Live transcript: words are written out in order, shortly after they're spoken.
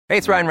Hey,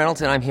 it's Ryan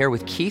Reynolds, and I'm here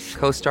with Keith,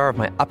 co-star of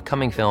my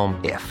upcoming film,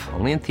 If,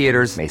 only in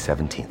theaters May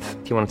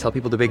 17th. Do you want to tell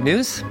people the big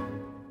news?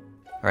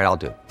 All right, I'll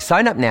do it.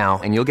 Sign up now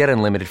and you'll get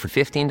unlimited for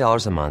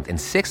 $15 a month and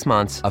 6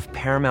 months of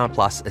Paramount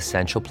Plus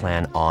Essential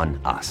Plan on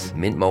us.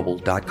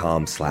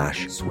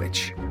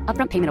 MintMobile.com/switch.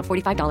 Upfront payment of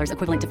 $45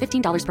 equivalent to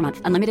 $15 per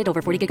month. Unlimited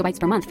over 40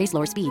 gigabytes per month. Face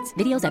lower speeds.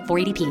 Videos at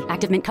 480p.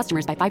 Active Mint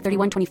customers by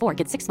 531.24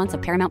 get 6 months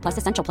of Paramount Plus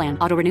Essential Plan.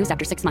 Auto renews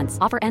after 6 months.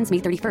 Offer ends May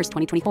 31st,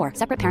 2024.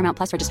 Separate Paramount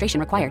Plus registration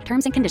required.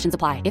 Terms and conditions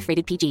apply if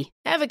rated PG.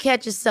 Ever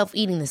catch yourself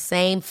eating the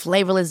same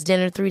flavorless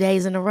dinner 3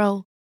 days in a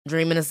row?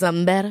 Dreaming of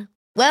something better?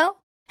 Well,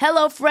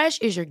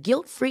 HelloFresh is your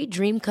guilt-free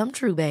dream come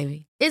true,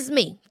 baby. It's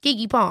me,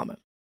 Keke Palmer.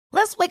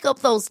 Let's wake up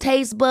those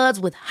taste buds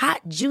with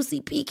hot,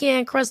 juicy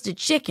pecan-crusted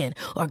chicken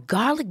or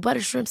garlic butter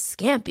shrimp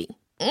scampi.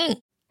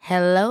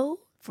 Hello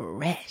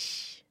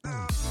Fresh.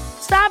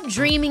 Stop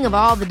dreaming of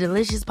all the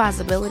delicious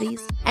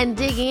possibilities and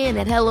dig in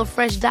at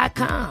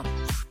HelloFresh.com.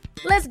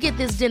 Let's get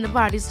this dinner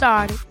party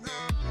started.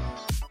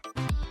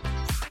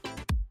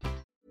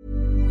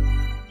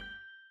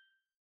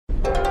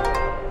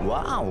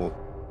 Wow.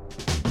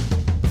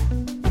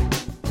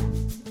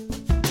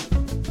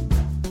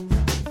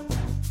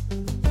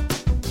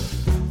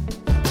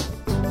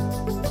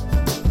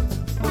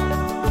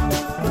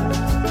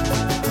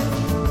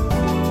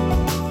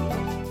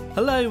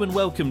 Hello and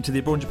welcome to the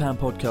Abroad in Japan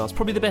podcast,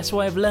 probably the best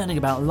way of learning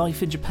about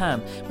life in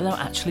Japan without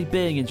actually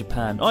being in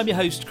Japan. I'm your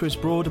host, Chris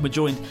Broad, and we're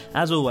joined,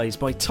 as always,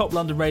 by top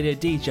London radio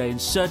DJ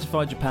and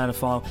certified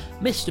Japanophile,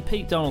 Mr.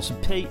 Pete Donaldson.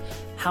 Pete,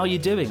 how are you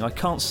doing? I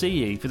can't see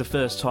you for the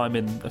first time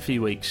in a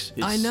few weeks.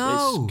 I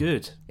know.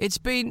 It's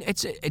good.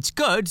 It's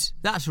good.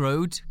 That's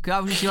rude. I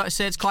was just about to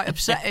say it's quite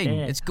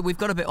upsetting. We've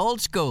got a bit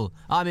old school.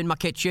 I'm in my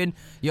kitchen.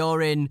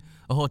 You're in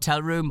a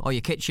hotel room or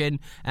your kitchen,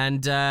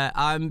 and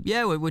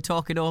we're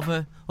talking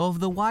over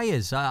the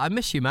wires. I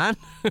miss you, man.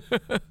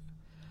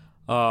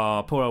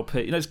 Oh, poor old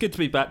Pete. It's good to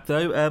be back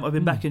though. I've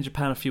been back in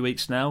Japan a few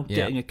weeks now,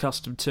 getting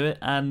accustomed to it,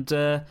 and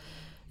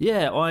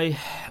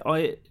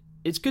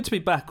it's good to be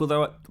back.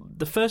 Although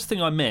the first thing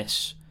I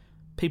miss,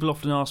 people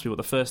often ask me what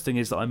the first thing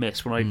is that I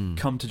miss when I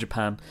come to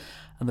Japan,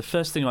 and the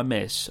first thing I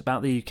miss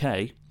about the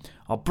UK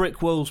are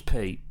brick walls,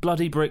 Pete.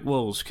 Bloody brick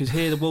walls, because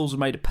here the walls are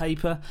made of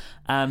paper,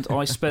 and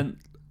I spent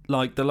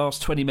like the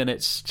last 20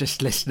 minutes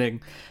just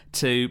listening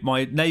to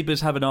my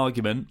neighbours have an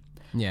argument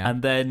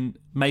and then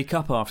make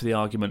up after the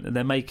argument, and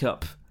then make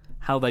up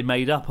how they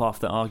made up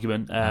after the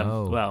argument.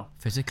 Well,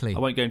 physically. I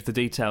won't go into the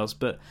details,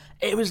 but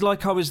it was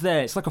like I was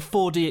there. It's like a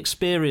 4D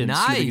experience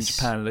living in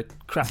Japan in a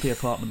crappy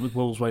apartment with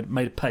walls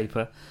made of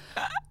paper.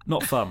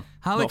 Not fun.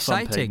 How Not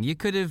exciting. Fun, you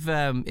could have,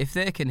 if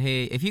you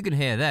can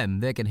hear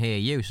them, they can hear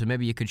you, so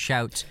maybe you could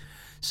shout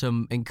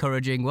some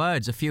encouraging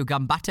words, a few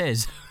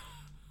gambates.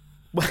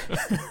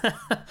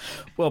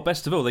 Well,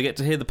 best of all, they get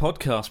to hear the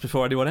podcast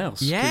before anyone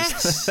else.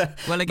 Yes.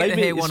 Well, they get to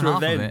hear one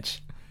half of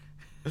it.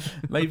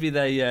 Maybe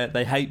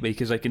they hate me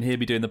because they can hear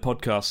me doing the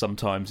podcast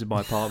sometimes in my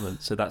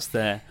apartment, so that's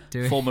their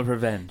form of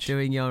revenge.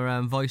 Doing your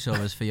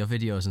voiceovers for your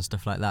videos and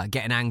stuff like that.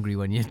 Getting angry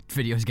when your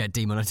videos get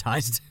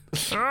demonetised.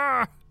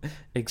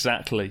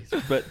 Exactly.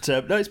 But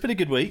no, it's been a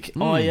good week.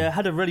 I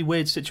had a really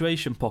weird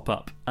situation pop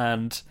up,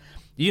 and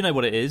you know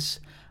what it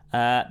is.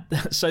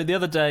 So the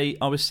other day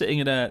I was sitting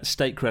in a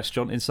steak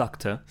restaurant in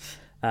Sakuta.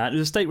 It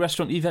was a steak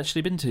restaurant you've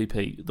actually been to,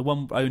 Pete. The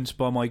one owned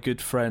by my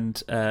good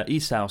friend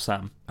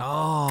Isao-san.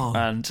 Oh,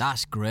 and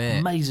that's great.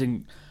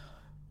 Amazing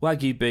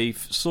Wagyu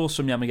beef, sauce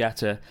from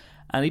Yamagata.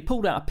 And he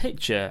pulled out a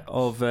picture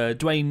of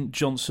Dwayne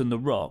Johnson The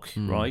Rock,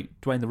 right?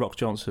 Dwayne The Rock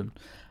Johnson.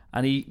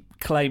 And he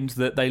claimed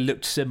that they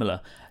looked similar.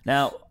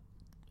 Now,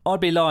 I'd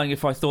be lying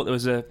if I thought there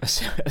was a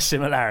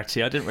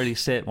similarity. I didn't really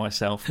see it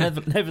myself.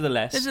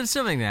 Nevertheless, is there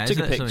something there? Took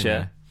a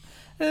picture.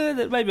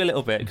 Maybe a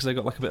little bit, because they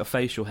got like a bit of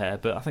facial hair,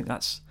 but I think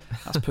that's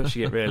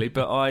pushing it really.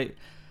 But I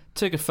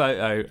took a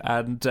photo,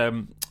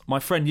 and my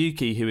friend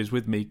Yuki, who was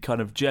with me,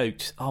 kind of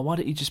joked, "Oh, why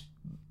don't you just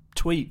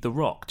tweet The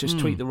Rock? Just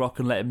tweet The Rock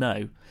and let him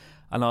know."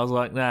 And I was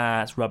like, "Nah,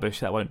 that's rubbish.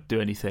 That won't do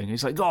anything." And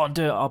he's like, "Go on,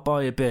 do it. I'll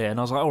buy you a beer." And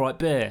I was like, "All right,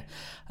 beer."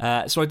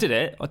 So I did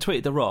it. I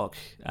tweeted The Rock,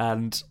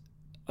 and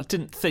I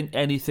didn't think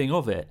anything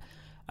of it.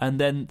 And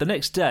then the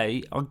next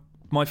day,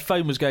 my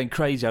phone was going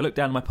crazy. I looked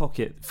down in my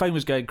pocket. Phone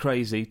was going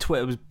crazy.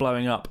 Twitter was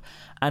blowing up.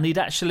 And he'd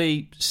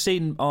actually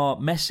seen our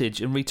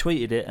message and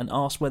retweeted it and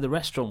asked where the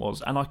restaurant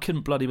was. And I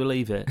couldn't bloody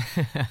believe it.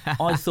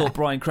 I thought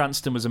Bryan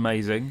Cranston was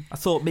amazing. I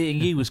thought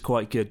meeting you was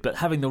quite good. But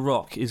having The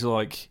Rock is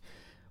like,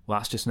 well,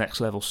 that's just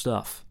next level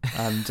stuff.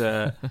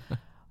 And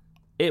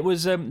it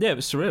was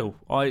surreal.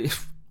 It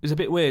was a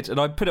bit weird. And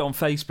I put it on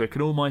Facebook,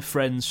 and all my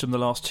friends from the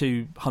last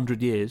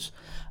 200 years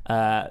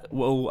were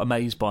all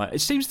amazed by it. It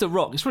seems The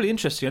Rock, it's really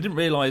interesting. I didn't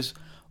realise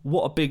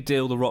what a big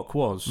deal The Rock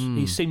was.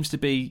 He seems to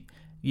be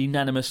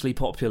unanimously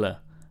popular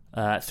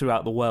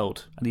throughout the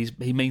world, and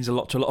he means a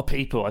lot to a lot of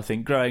people. I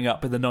think growing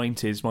up in the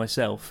 90s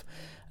myself,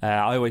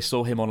 I always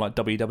saw him on like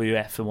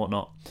WWF and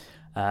whatnot.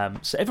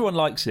 So everyone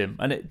likes him,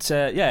 and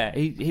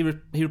he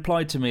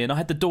replied to me, and I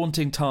had the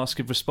daunting task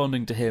of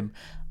responding to him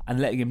and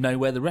letting him know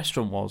where the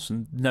restaurant was,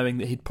 and knowing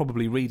that he'd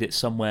probably read it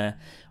somewhere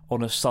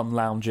on a sun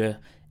lounger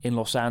in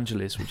Los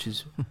Angeles, which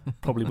is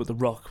probably what The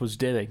Rock was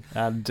doing.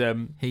 And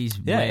he's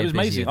it was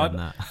amazing. Than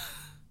that.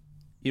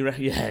 You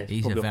reckon? Yeah,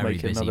 he's a very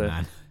busy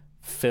man.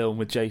 Film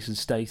with Jason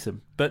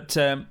Statham. But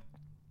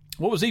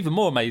what was even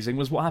more amazing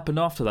was what happened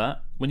after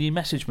that when you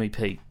messaged me,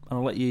 Pete, and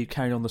I'll let you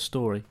carry on the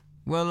story.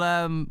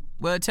 Well,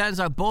 it turns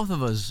out both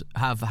of us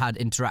have had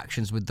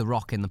interactions with The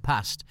Rock in the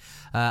past.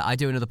 I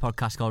do another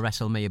podcast called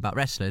Wrestle Me about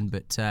wrestling,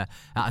 but that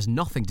has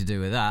nothing to do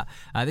with that.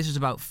 This was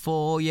about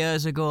 4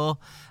 years ago.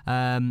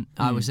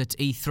 I was at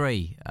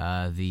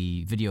E3,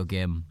 the video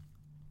game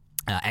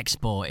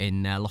expo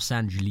in Los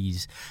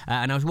Angeles,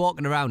 and I was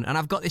walking around, and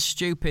I've got this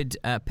stupid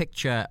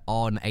picture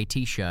on a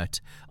T-shirt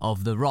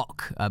of The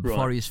Rock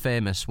before he was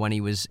famous, when he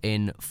was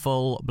in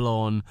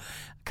full-blown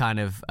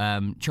kind of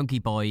chunky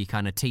boy,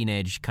 kind of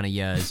teenage kind of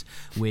years,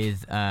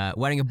 with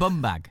wearing a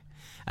bum bag.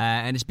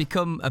 And it's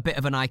become a bit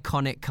of an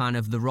iconic kind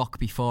of The Rock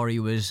before he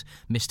was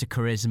Mr.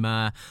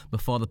 Charisma,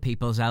 before the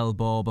People's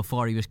Elbow,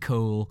 before he was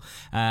cool.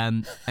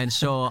 And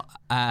so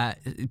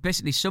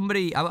basically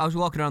somebody, I was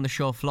walking around the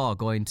show floor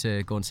going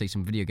to go and see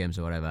some video games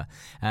or whatever.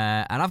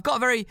 And I've got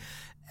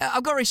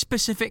a very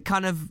specific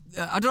kind of...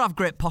 I don't have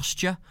great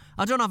posture.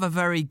 I don't have a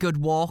very good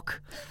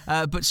walk.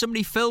 But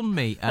somebody filmed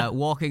me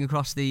walking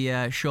across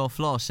the show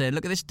floor saying,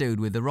 look at this dude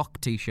with the Rock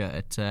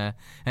T-shirt at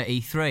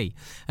E3.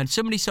 And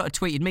somebody sort of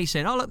tweeted me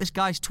saying, oh, look, this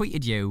guy's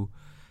tweeted you.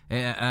 You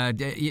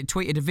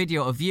tweeted a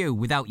video of you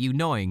without you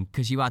knowing,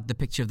 because you had the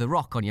picture of The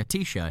Rock on your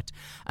T-shirt.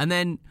 And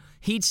then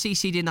he'd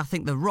CC'd in, I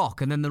think, The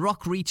Rock, and then The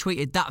Rock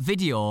retweeted that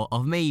video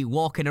of me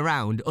walking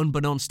around,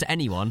 unbeknownst to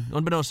anyone,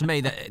 unbeknownst to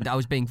me that I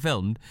was being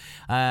filmed,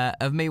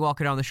 of me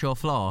walking around the show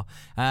floor.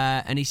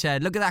 And he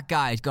said, look at that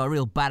guy, he's got a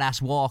real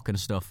badass walk and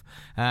stuff.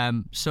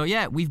 So,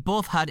 yeah, we've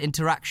both had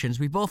interactions.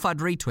 We've both had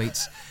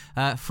retweets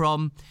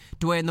from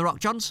Dwayne The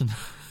Rock Johnson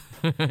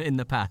in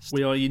the past.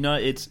 We are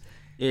united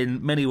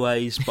in many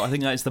ways, but I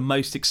think that's the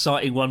most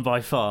exciting one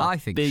by far. I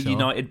think being so.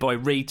 United by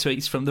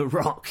retweets from The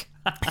Rock.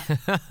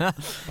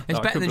 It's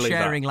better than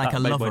sharing like a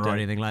lover or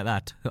anything like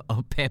that,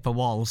 or paper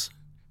walls.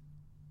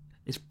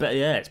 It's better,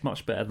 yeah. It's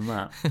much better than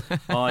that.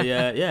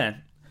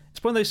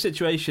 It's one of those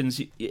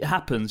situations. It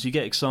happens, you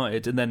get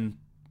excited, and then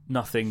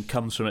nothing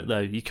comes from it. Though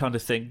you kind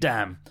of think,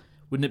 "Damn,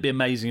 wouldn't it be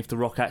amazing if The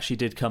Rock actually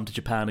did come to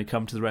Japan and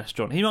come to the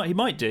restaurant?" He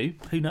might do.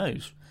 Who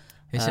knows?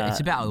 It's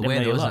a bit out of the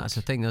way, though, isn't it? That's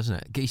the thing, isn't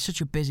it? He's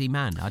such a busy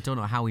man. I don't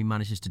know how he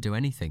manages to do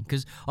anything.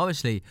 Because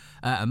obviously,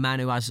 a man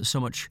who has so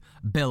much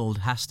build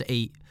has to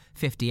eat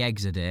 50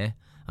 eggs a day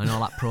and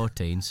all that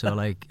protein.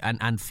 So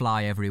and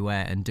fly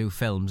everywhere and do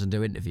films and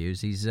do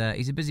interviews. He's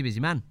a busy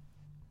man.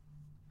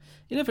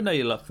 You never know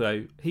your luck,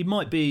 though. He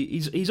might be.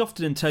 He's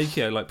often in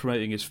Tokyo, like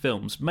promoting his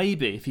films.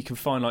 Maybe if he can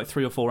find like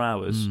 3 or 4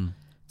 hours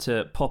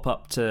to pop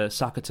up to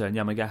Sakata and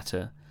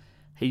Yamagata,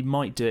 he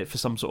might do it for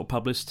some sort of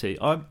publicity.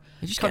 I'm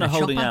just kind of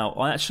holding out.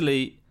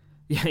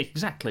 Yeah,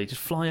 exactly. Just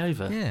fly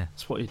over. Yeah,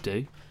 that's what you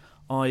do.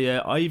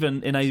 I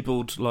even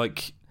enabled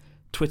like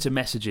Twitter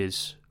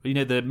messages. You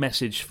know, the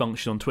message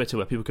function on Twitter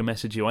where people can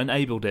message you. I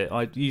enabled it.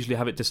 I usually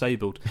have it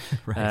disabled,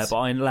 right. But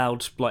I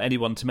allowed like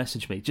anyone to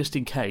message me just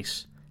in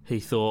case he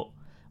thought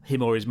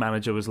him or his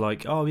manager was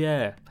like, "Oh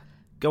yeah,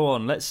 go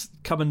on, let's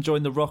come and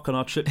join The Rock on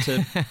our trip to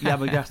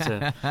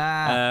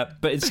Yamagata."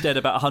 But instead,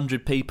 about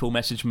 100 people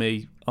messaged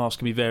me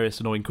asking me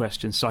various annoying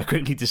questions, so I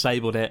quickly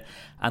disabled it,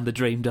 and the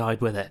dream died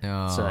with it.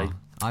 Oh, so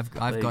I've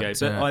got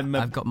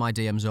my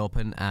DMs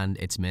open, and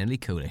it's mainly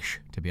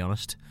Coolish, to be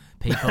honest.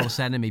 People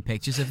sending me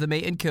pictures of them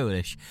eating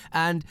Coolish,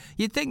 and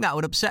you'd think that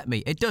would upset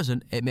me. It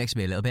doesn't. It makes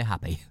me a little bit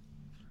happy.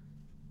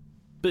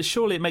 But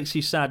surely it makes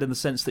you sad in the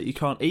sense that you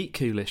can't eat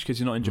Coolish because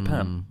you're not in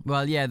Japan.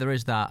 Well, yeah, there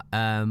is that.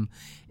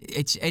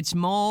 It's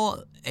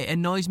more. It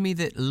annoys me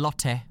that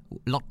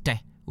Lotte,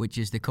 which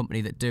is the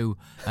company that do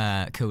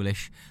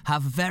Coolish,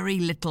 have very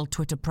little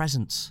Twitter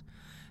presence.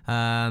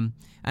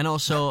 And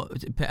also,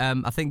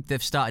 I think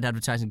they've started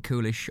advertising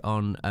Coolish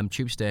on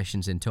tube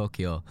stations in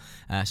Tokyo.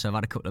 So I've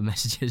had a couple of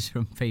messages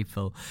from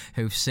people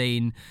who've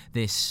seen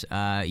this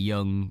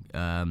young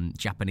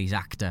Japanese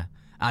actor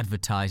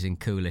advertising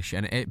Coolish,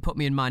 and it put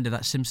me in mind of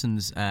that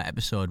Simpsons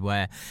episode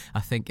where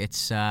I think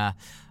it's a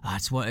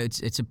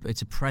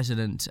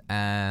president.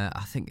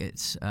 I think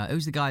it's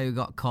who's the guy who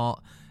got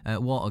caught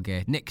at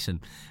Watergate?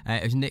 Nixon.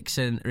 It was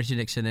Richard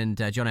Nixon, and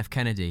John F.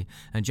 Kennedy.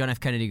 And John F.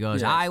 Kennedy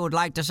goes, "I would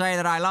like to say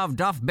that I love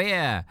Duff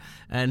beer,"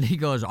 and he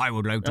goes, "I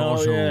would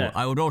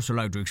also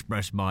like to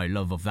express my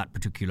love of that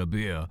particular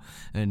beer."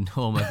 And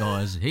oh my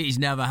God, he's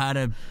never had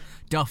a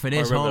Duff in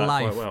his whole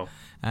life. Well.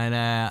 And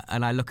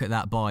I look at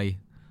that boy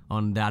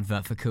on the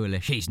advert for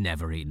Coolish. He's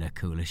never eaten a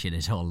Coolish in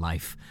his whole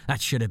life.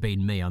 That should have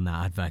been me on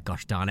that advert,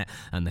 gosh darn it.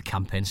 And the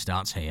campaign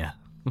starts here.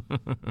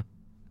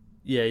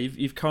 Yeah,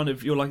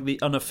 you're like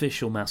the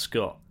unofficial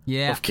mascot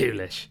of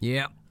Coolish.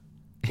 Yeah.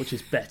 Which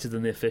is better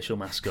than the official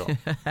mascot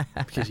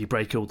because you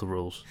break all the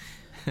rules.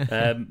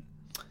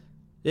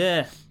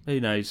 Yeah, who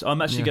knows?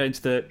 I'm actually going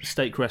to the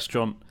steak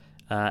restaurant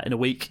in a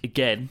week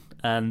again,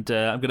 and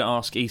I'm going to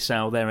ask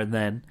Esau there and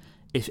then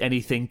if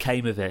anything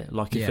came of it,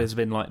 like if there's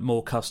been like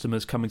more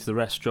customers coming to the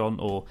restaurant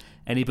or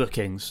any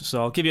bookings.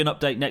 So I'll give you an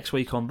update next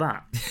week on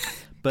that.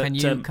 But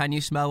can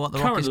you smell what the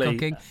Rock is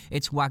cooking?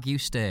 It's Wagyu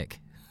steak.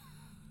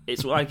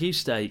 It's Wagyu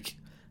steak,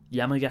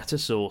 Yamagata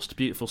sauced,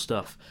 beautiful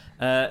stuff.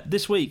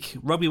 This week,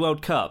 Rugby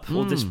World Cup,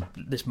 or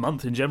this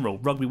month in general,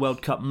 Rugby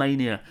World Cup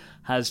mania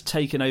has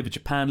taken over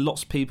Japan.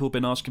 Lots of people have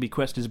been asking me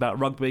questions about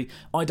rugby.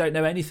 I don't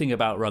know anything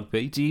about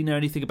rugby. Do you know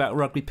anything about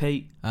rugby,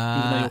 Pete?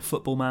 Even though you're a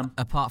football man?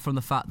 Apart from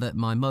the fact that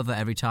my mother,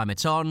 every time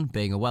it's on,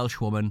 being a Welsh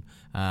woman,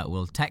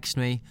 will text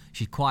me.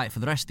 She's quiet for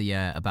the rest of the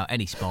year about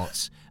any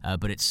sports,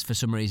 but it's for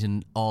some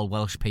reason all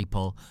Welsh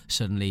people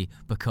suddenly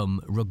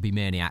become rugby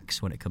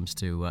maniacs when it comes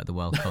to the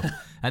World Cup.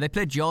 They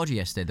played Georgia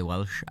yesterday, the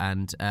Welsh,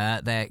 and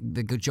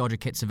the good Georgia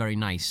kits are very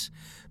nice,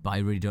 but I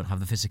really don't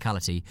have the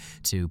physicality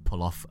to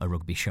pull off a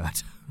rugby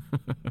shirt.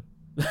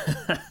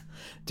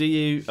 Do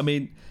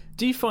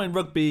you find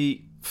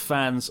rugby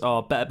fans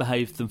are better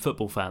behaved than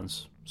football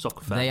fans,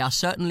 soccer fans? They are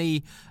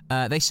certainly,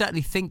 they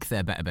certainly think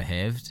they're better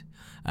behaved.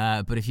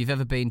 But if you've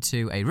ever been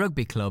to a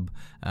rugby club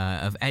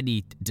of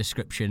any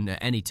description at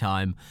any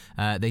time,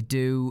 they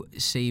do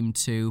seem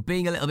to,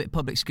 being a little bit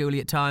public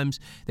schooly at times,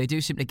 they do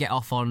seem to get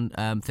off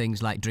on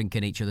things like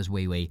drinking each other's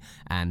wee-wee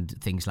and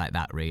things like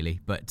that, really.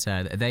 But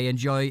they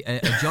enjoy a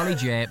jolly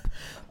jape,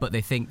 but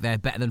they think they're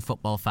better than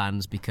football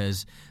fans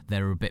because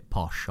they're a bit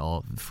posh,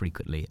 or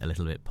frequently a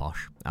little bit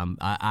posh.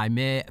 I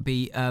may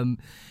be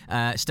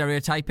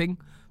stereotyping,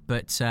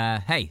 but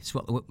hey, it's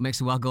what makes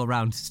the world go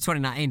round. It's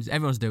 2019,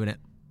 everyone's doing it.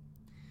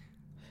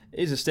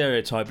 It is a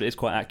stereotype, but it's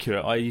quite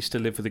accurate. I used to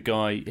live with a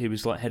guy who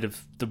was like head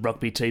of the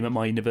rugby team at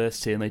my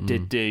university, and they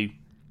did do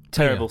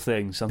terrible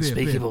things,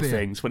 unspeakable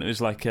things. When it was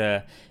like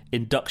a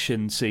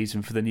induction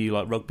season for the new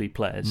like rugby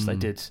players, they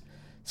did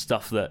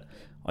stuff that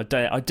I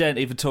daren't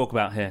even talk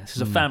about here. This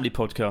is a family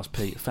podcast,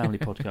 Pete, a family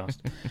podcast.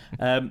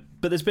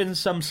 But there's been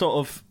some sort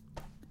of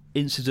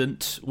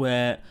incident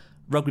where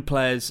rugby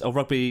fans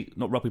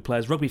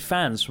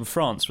from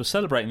France were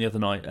celebrating the other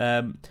night.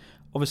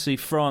 Obviously,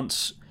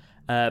 France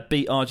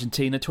beat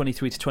Argentina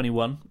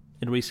 23-21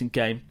 in a recent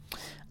game,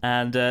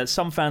 and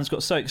some fans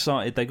got so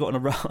excited they got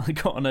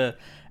on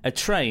a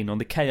train on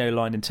the Keio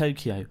line in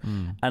Tokyo,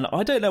 and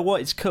I don't know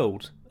what it's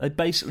called. They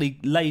basically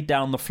laid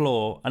down the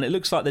floor, and it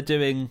looks like they're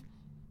doing.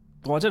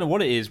 Well, I don't know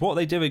what it is. What are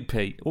they doing,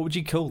 Pete? What would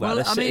you call that? Well,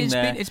 they're sitting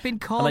there, it's been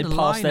called and they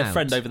pass their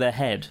friend over their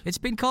head. It's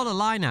been called a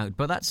line out,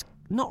 but that's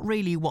not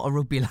really what a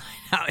rugby line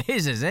out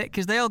is it?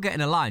 Because they all get in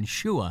a line,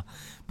 sure,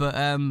 but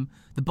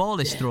the ball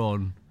is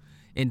thrown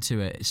into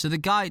it. So the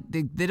guy,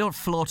 they don't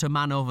float a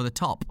man over the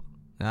top.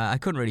 I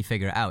couldn't really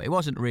figure it out. It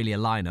wasn't really a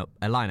line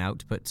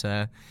out, but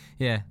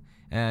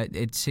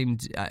it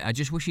seemed. I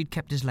just wish he'd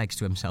kept his legs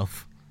to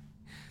himself.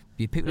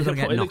 People are going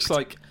to get knocked.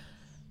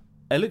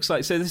 It looks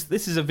like so.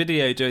 This is a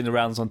video doing the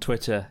rounds on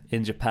Twitter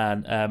in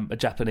Japan. A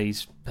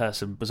Japanese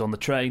person was on the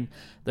train.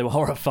 They were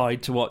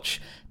horrified to watch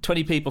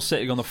 20 people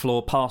sitting on the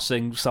floor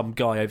passing some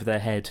guy over their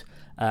head.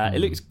 It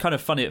looked kind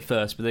of funny at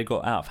first, but they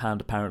got out of hand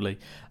apparently,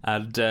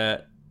 and.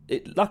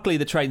 Luckily,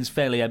 the train's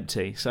fairly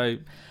empty, so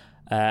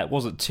it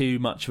wasn't too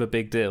much of a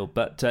big deal.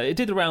 But it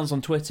did the rounds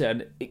on Twitter,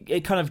 and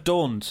it kind of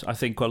dawned, I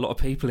think, on a lot of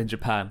people in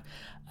Japan,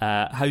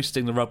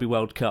 hosting the Rugby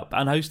World Cup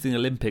and hosting the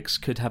Olympics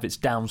could have its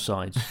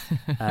downsides.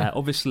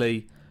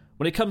 Obviously,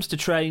 when it comes to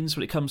trains,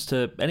 when it comes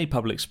to any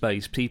public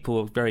space, people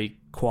are very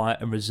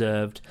quiet and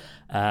reserved.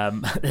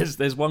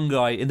 There's one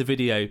guy in the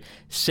video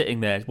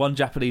sitting there, one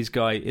Japanese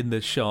guy in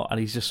the shot,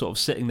 and he's just sort of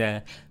sitting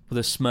there with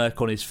a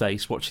smirk on his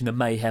face, watching the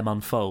mayhem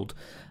unfold.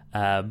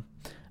 And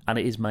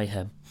it is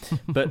mayhem.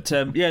 But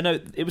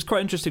it was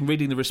quite interesting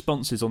reading the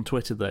responses on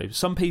Twitter, though.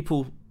 Some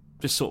people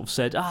just sort of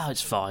said,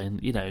 it's fine,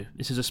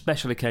 this is a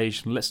special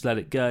occasion, let's let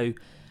it go.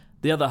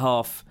 The other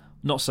half,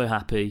 not so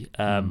happy,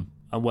 and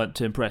weren't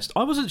too impressed.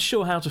 I wasn't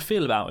sure how to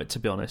feel about it, to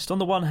be honest. On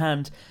the one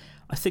hand,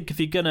 I think if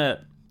you're going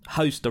to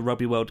host a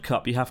Rugby World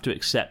Cup, you have to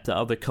accept that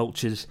other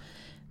cultures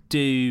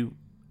do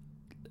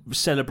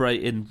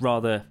celebrate in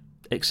rather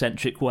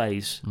eccentric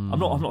ways. I'm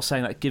not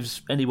saying that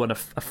gives anyone a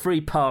free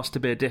pass to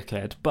be a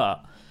dickhead,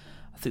 but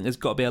I think there's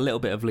got to be a little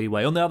bit of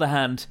leeway. On the other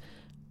hand,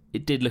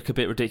 it did look a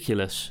bit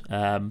ridiculous,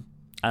 and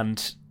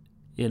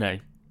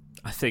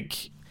I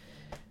think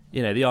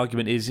the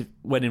argument is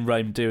when in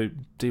Rome, do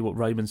what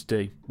Romans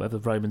do, whatever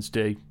Romans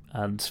do,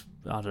 and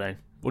I don't know.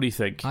 What do you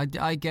think?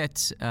 I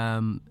get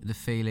the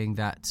feeling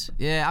that,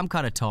 I'm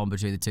kind of torn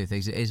between the two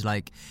things. It is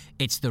like,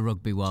 it's the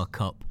Rugby World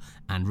Cup,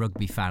 and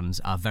rugby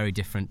fans are very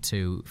different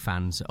to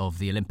fans of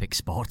the Olympic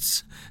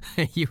sports,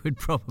 you would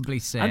probably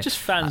say. And just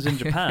fans in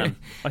Japan.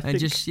 And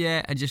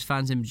just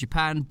fans in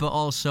Japan. But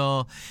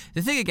also,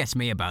 the thing that gets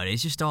me about it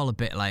is just all a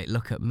bit like,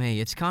 look at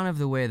me. It's kind of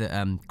the way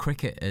that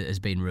cricket has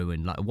been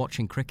ruined. Like,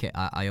 watching cricket,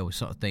 I always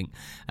sort of think...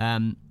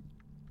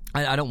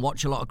 I don't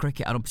watch a lot of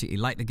cricket. I don't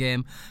particularly like the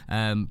game,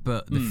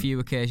 but the few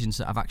occasions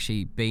that I've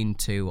actually been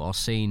to or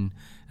seen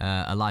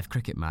a live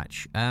cricket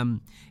match,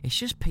 it's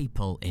just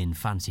people in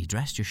fancy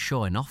dress just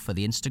showing off for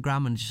the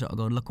Instagram and just sort of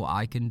going, look what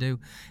I can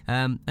do.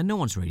 And no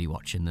one's really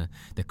watching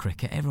the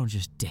cricket. Everyone's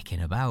just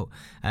dicking about.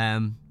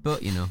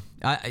 But,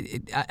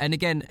 and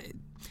again...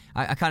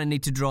 I kind of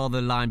need to draw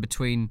the line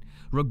between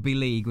rugby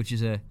league, which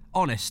is a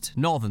honest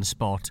northern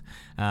sport,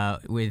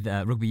 with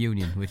rugby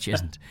union, which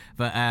isn't.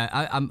 But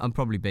I'm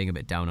probably being a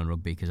bit down on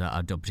rugby because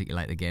I don't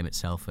particularly like the game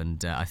itself,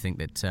 and I think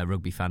that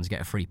rugby fans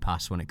get a free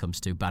pass when it comes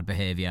to bad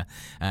behaviour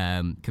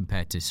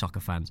compared to soccer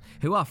fans,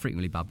 who are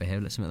frequently bad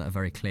behaviour. Let's make that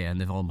very clear,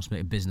 and they've almost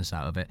made a business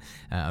out of it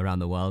around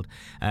the world.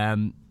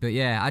 But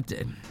yeah,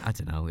 I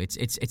don't know.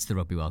 It's the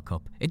Rugby World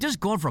Cup. It does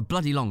go on for a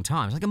bloody long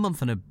time. It's like a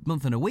month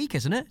and a week,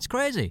 isn't it? It's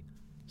crazy.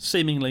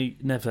 Seemingly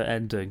never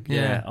ending.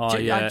 Yeah.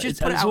 I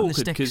just put it out in the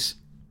sticks.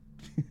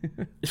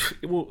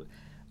 Well,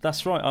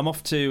 that's right. I'm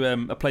off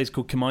to a place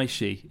called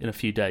Kamaishi in a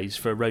few days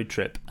for a road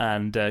trip,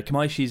 and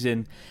Kamaishi's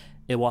in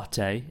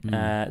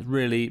Iwate,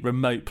 really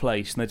remote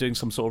place, and they're doing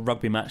some sort of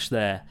rugby match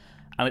there,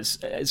 and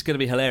it's going to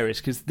be hilarious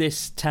because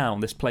this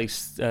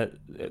place,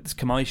 it's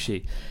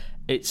Kamaishi.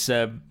 It's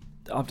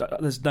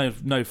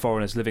there's no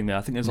foreigners living there.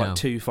 I think there's like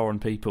 2 foreign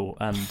people,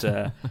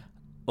 and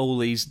all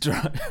these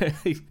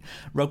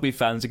rugby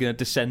fans are going to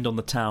descend on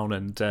the town,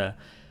 and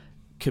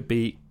could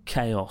be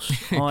chaos.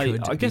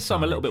 I guess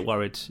I'm a little bit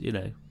worried,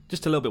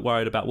 just a little bit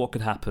worried about what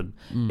could happen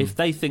if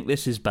they think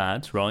this is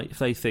bad, right? If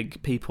they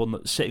think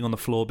people sitting on the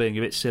floor being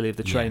a bit silly if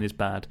the train is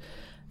bad,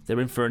 they're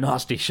in for a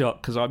nasty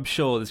shock, because I'm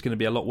sure there's going to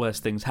be a lot worse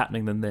things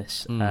happening than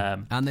this.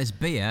 And there's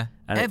beer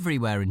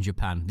everywhere in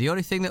Japan. The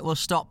only thing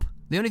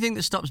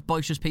that stops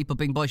boisterous people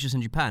being boisterous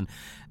in Japan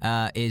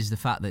is the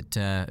fact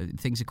that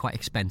things are quite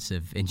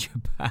expensive in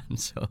Japan.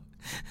 So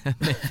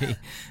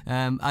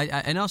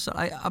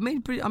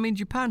maybe, I mean,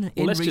 Japan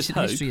in recent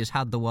history has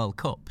had the World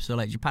Cup. So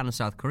like Japan and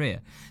South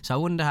Korea. So I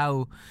wonder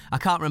how. I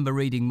can't remember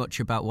reading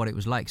much about what it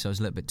was like, so I was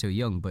a little bit too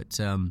young. But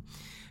it'd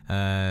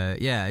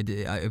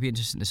be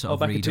interesting to sort of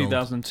read. Back in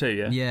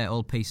 2002, yeah,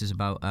 old pieces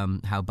about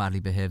how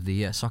badly behaved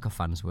the soccer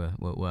fans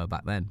were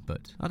back then.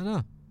 But I don't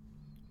know.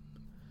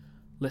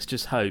 Let's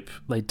just hope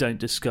they don't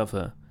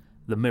discover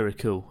the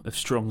miracle of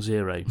Strong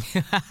Zero.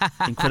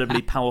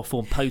 Incredibly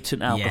powerful and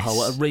potent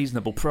alcohol at a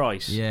reasonable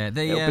price. Yeah,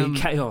 it'll be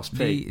chaos,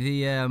 Pete.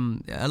 A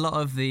lot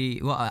of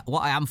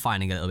what I am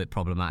finding a little bit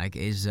problematic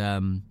is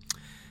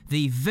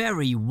the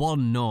very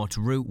one-note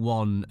Route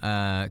 1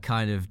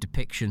 kind of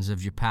depictions of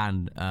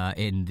Japan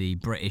in the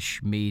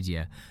British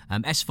media.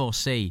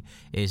 S4C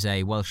is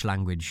a Welsh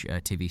language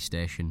TV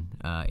station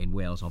in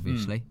Wales,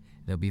 obviously.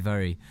 There'll be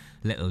very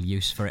little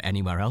use for it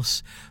anywhere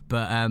else.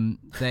 But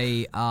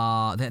their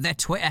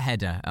Twitter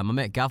header, my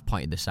mate Gav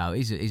pointed this out.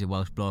 He's a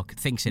Welsh bloke,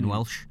 thinks in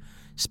Welsh,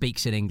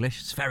 speaks in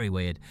English. It's very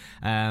weird.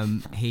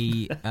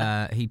 He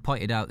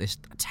pointed out this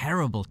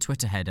terrible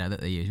Twitter header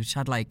that they use, which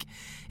had it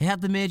had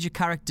the major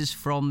characters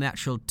from the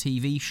actual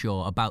TV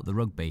show about the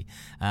rugby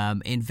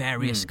in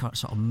various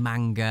sort of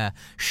manga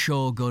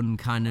shogun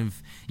kind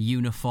of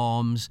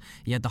uniforms.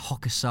 You had the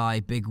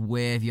Hokusai big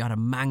wave. You had a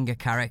manga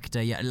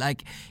character.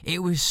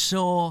 It was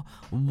so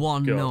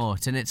one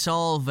note, and it's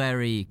all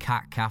very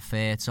Cat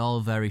Cafe. It's all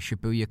very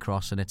Shibuya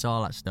Cross, and it's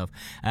all that stuff.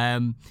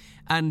 And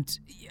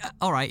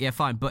all right, yeah,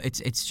 fine, but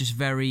it's just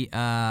very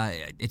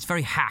it's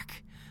very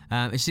hack.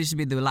 It seems to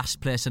be the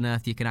last place on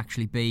earth you can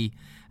actually be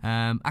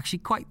actually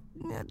quite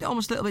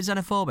almost a little bit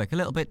xenophobic, a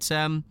little bit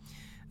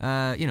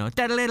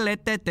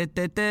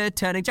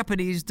turning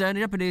Japanese. I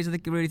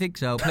think you really think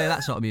so. Play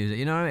that sort of music,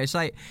 It's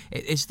like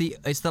it's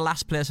the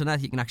last place on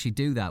earth you can actually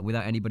do that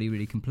without anybody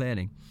really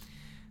complaining.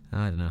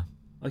 I don't know.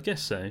 I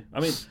guess so.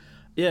 I mean.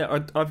 Yeah,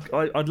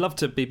 I'd love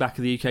to be back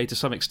in the UK to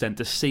some extent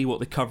to see what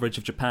the coverage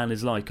of Japan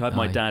is like. I had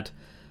my dad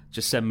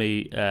just send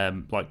me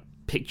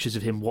pictures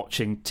of him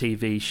watching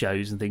TV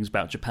shows and things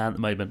about Japan at the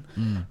moment.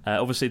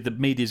 Obviously, the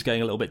media's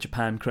going a little bit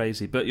Japan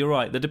crazy, but you're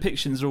right. The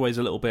depictions are always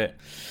a little bit.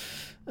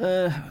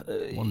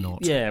 One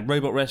note. Yeah,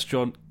 robot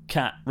restaurant,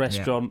 cat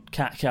restaurant,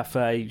 cat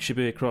cafe,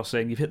 Shibuya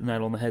Crossing. You've hit the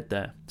nail on the head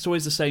there. It's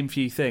always the same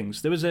few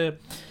things. There was a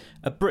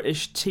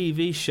British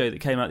TV show that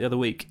came out the other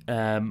week.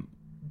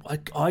 I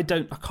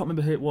can't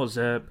remember who it was.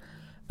 A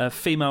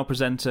female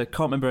presenter,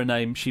 can't remember her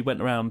name. She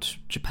went around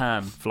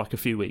Japan for like a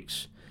few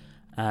weeks,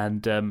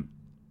 and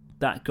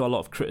that got a lot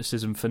of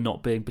criticism for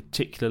not being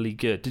particularly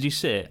good. Did you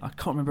see it? I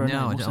can't remember her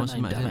name. No,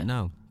 I didn't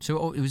know.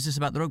 So was this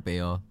about the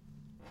rugby or?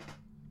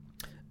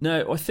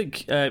 No, I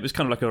think it was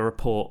kind of like a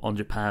report on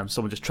Japan.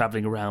 Someone just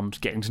travelling around,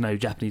 getting to know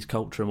Japanese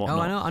culture and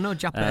whatnot. Oh, I know.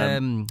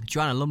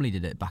 Joanna Lumley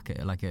did it back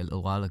a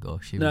little while ago.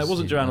 It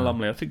wasn't Joanna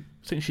Lumley. I think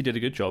she did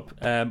a good job.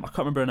 I can't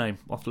remember her name.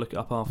 I'll have to look it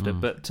up after.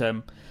 But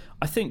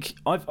I think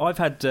I've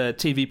had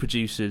TV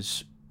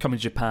producers coming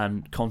to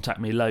Japan contact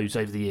me loads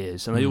over the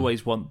years, and they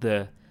always want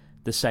the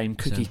same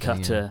cookie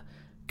cutter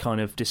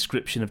kind of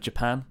description of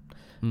Japan.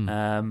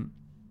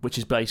 Which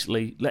is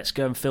basically, let's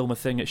go and film a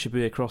thing at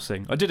Shibuya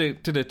Crossing. I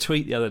did a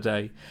tweet the other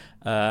day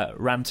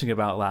ranting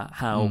about that,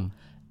 how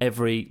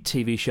every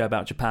TV show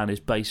about Japan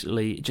is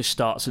basically, it just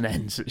starts and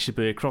ends at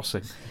Shibuya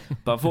Crossing.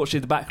 But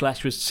unfortunately, the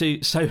backlash was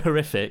so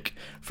horrific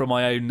from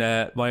my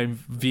own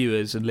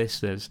viewers and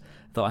listeners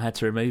that I had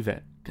to remove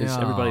it, because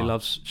everybody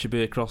loves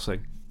Shibuya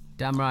Crossing.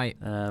 Damn right.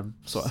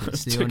 So I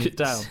took it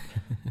down.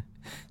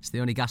 It's the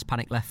only gas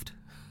panic left.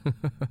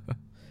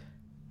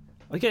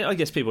 I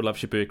guess people love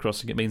Shibuya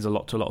Crossing. It means a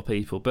lot to a lot of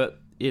people. But,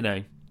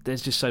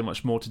 there's just so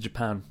much more to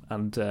Japan,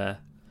 and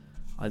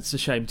it's a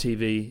shame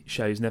TV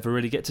shows never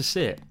really get to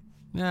see it.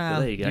 Yeah,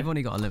 there you go. You've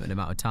only got a limited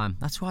amount of time.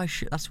 That's why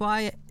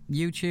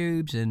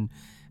YouTubes and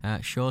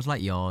shows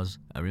like yours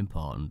are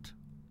important,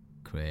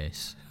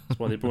 Chris. That's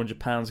why the Abroad in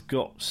Japan's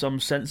got some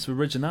sense of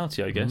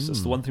originality, I guess.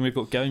 That's the one thing we've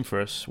got going for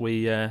us.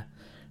 We're a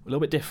little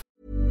bit different.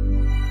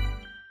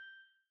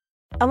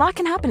 A lot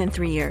can happen in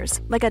 3 years,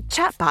 like a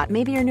chatbot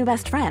may be your new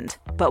best friend.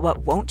 But what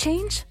won't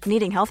change?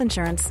 Needing health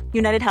insurance.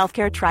 United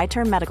Healthcare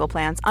Tri-Term Medical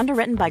Plans,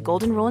 underwritten by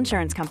Golden Rule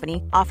Insurance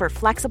Company, offer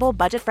flexible,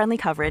 budget-friendly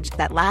coverage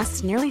that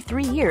lasts nearly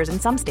 3 years in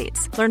some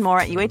states. Learn more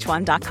at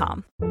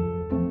uh1.com.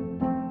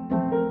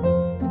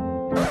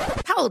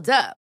 Hold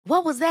up.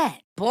 What was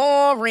that?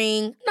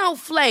 Boring. No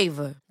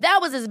flavor. That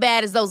was as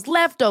bad as those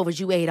leftovers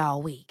you ate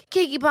all week.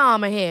 Keke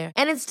Palmer here,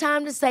 and it's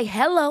time to say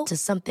hello to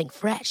something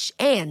fresh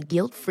and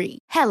guilt-free.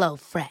 Hello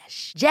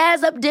Fresh.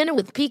 Jazz up dinner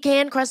with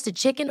pecan-crusted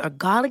chicken or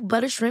garlic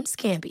butter shrimp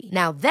scampi.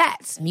 Now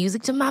that's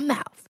music to my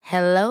mouth.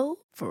 Hello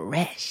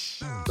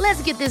Fresh.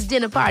 Let's get this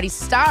dinner party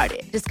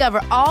started.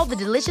 Discover all the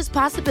delicious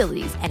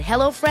possibilities at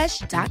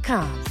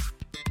hellofresh.com.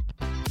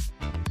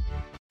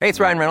 Hey, it's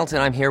Ryan Reynolds,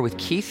 and I'm here with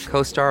Keith,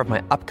 co-star of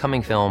my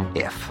upcoming film,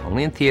 If,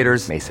 only in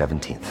theaters May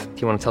 17th.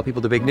 Do you want to tell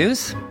people the big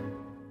news?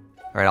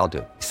 All right, I'll do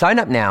it. Sign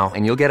up now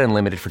and you'll get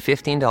unlimited for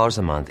 $15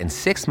 a month and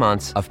 6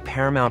 months of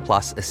Paramount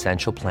Plus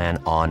Essential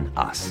Plan on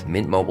us.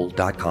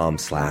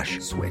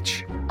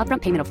 MintMobile.com/switch.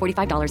 Upfront payment of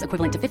 $45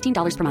 equivalent to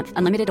 $15 per month.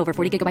 Unlimited over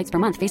 40 gigabytes per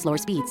month. Face lower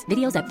speeds.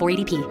 Videos at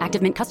 480p.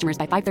 Active Mint customers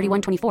by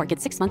 531.24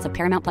 get 6 months of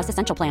Paramount Plus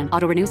Essential Plan.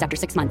 Auto renews after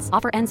 6 months.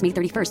 Offer ends May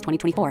 31st,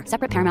 2024.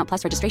 Separate Paramount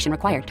Plus registration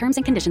required. Terms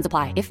and conditions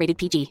apply if rated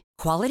PG.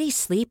 Quality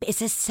sleep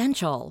is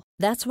essential.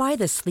 That's why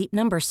the Sleep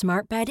Number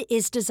Smart Bed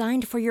is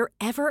designed for your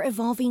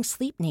ever-evolving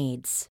sleep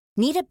needs.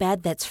 Need a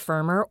bed that's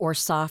firmer or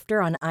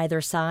softer on either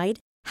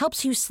side?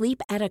 Helps you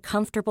sleep at a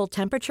comfortable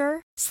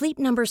temperature? Sleep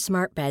Number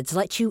Smart Beds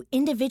let you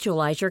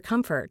individualize your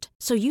comfort,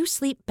 so you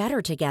sleep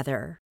better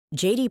together.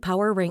 J.D.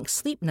 Power ranks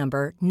Sleep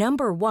Number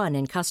number 1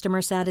 in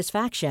customer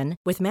satisfaction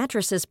with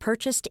mattresses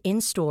purchased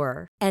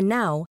in-store. And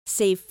now,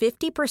 save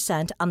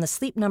 50% on the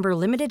Sleep Number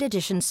Limited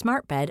Edition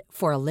Smart Bed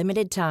for a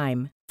limited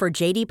time. For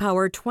J.D.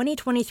 Power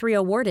 2023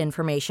 award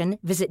information,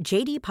 visit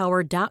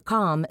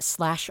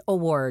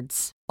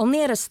jdpower.com/awards.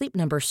 Only at a Sleep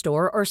Number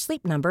store or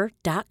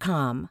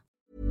sleepnumber.com.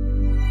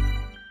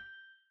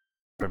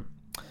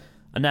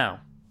 And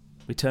now,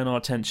 we turn our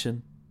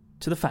attention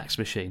to the fax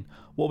machine.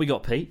 What we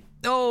got, Pete?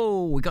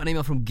 Oh, we got an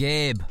email from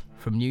Gabe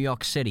from New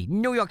York City.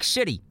 New York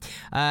City.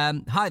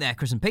 Hi there,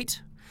 Chris and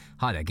Pete.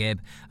 Hi there, Gabe.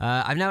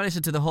 I've now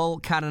listened to the whole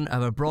canon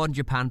of Abroad in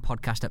Japan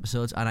podcast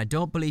episodes, and I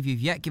don't believe you've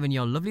yet given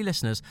your lovely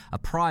listeners a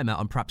primer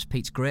on perhaps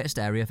Pete's greatest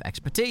area of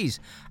expertise: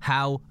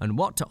 how and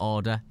what to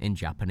order in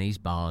Japanese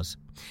bars.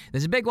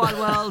 There's a big wide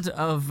world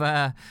of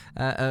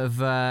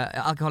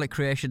alcoholic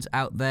creations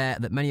out there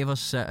that many of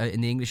us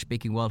in the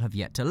English-speaking world have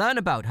yet to learn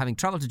about. Having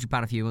travelled to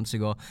Japan a few months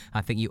ago,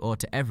 I think you owe it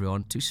to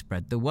everyone to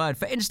spread the word.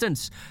 For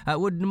instance,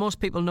 would most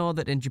people know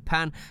that in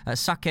Japan,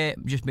 sake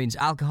just means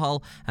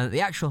alcohol, and that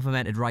the actual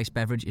fermented rice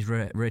beverage is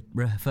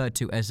referred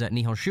to as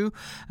nihonshu?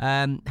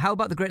 How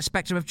about the great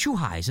spectrum of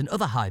chuhais and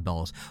other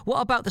highballs? What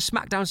about the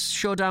smackdown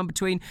showdown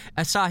between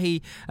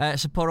Asahi,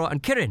 Sapporo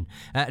and Kirin?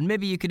 And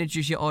maybe you can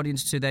introduce your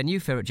audience to their new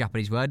favourite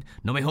Japanese word,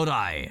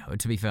 nomihodai.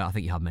 To be fair, I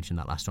think you have mentioned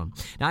that last one.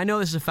 Now, I know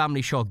this is a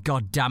family show,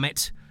 god damn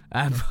it.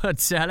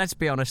 But let's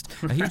be honest,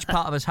 a huge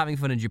part of us having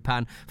fun in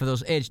Japan for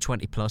those aged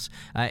 20 plus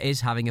is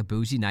having a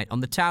boozy night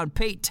on the town.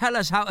 Pete, tell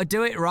us how to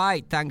do it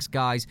right. Thanks,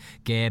 guys.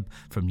 Gabe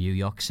from New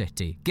York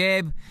City.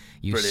 Gabe,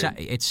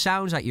 it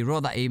sounds like you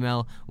wrote that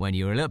email when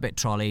you were a little bit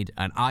trolleyed,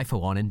 and I, for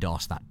one,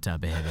 endorse that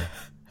behaviour.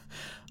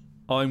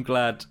 I'm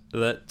glad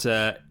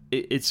that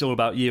it's all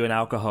about you and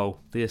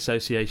alcohol. The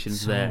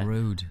association's so there.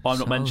 Rude. I'm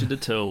not mentioned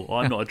at all.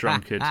 I'm not a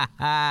drunkard.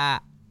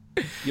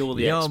 You're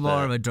the expert. You're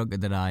more of a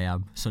drunkard than I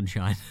am,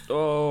 sunshine.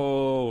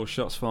 Oh,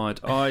 shots fired.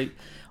 I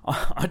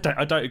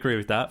don't agree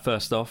with that,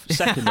 first off.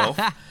 Second off,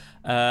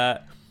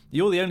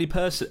 you're the only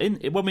person...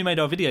 when we made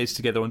our videos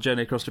together on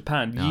Journey Across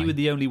Japan, you were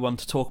the only one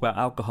to talk about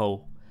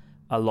alcohol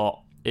a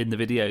lot in the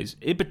videos.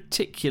 In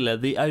particular,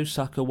 the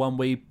Osaka one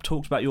where you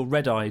talked about your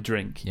red-eye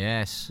drink.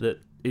 Yes.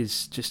 That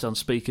is just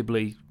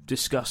unspeakably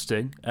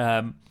disgusting.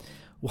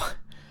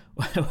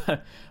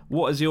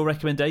 What is your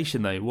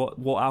recommendation, though?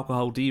 What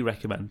alcohol do you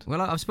recommend?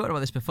 Well, I've spoken about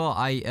this before.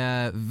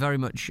 I very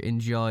much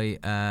enjoy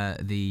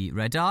the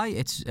red eye.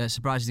 It's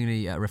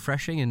surprisingly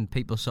refreshing, and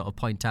people sort of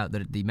point out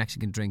that the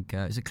Mexican drink,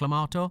 is it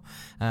Clamato?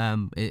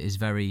 It is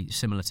very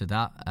similar to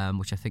that,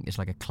 which I think is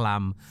like a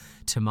clam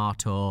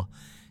tomato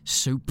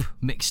soup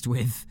mixed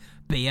with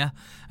beer.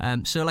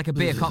 So like a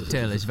beer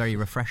cocktail is very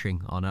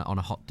refreshing on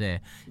a hot day.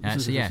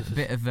 So yeah, a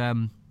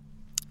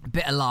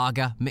bit of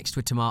lager mixed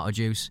with tomato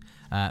juice,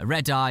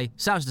 Red Eye,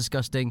 sounds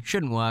disgusting,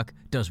 shouldn't work,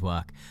 does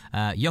work.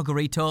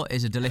 Yogurito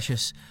is a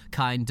delicious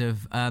kind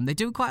of... they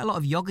do quite a lot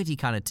of yogurty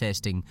kind of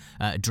tasting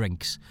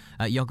drinks.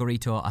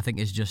 Yogurito, I think,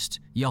 is just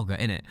yogurt,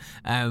 innit?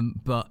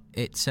 But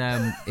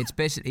it's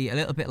basically a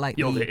little bit like...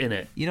 Yogurt,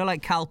 innit? You know,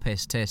 like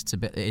Calpis tastes a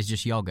bit... It's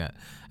just yogurt.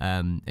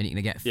 And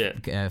you're going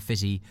to get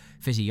fizzy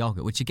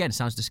yogurt, which, again,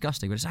 sounds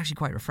disgusting, but it's actually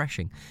quite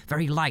refreshing.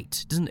 Very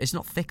light. It's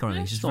not thick or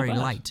anything, it's just very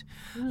light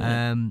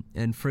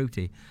and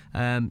fruity.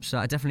 So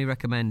I definitely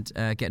recommend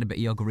getting a bit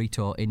of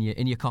Yogurito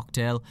in your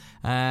cocktail.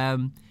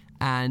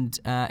 And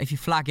if you're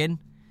flagging,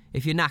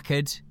 if you're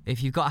knackered,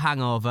 if you've got a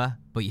hangover,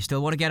 but you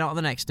still want to get out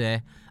the next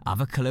day,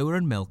 have a Kahlua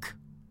and milk.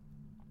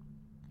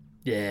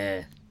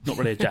 Yeah, not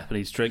really a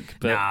Japanese drink,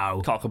 but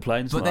no. Can't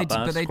complain. It's but not that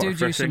bad. But they It's quite do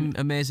some refreshing.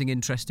 amazing,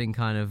 interesting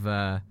kind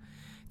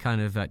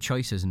of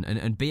choices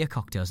and beer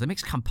cocktails. They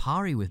mix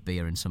Campari with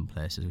beer in some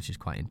places, which is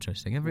quite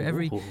interesting.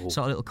 Every sort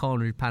of little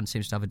corner of Japan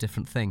seems to have a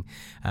different thing,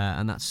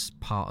 and that's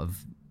part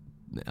of...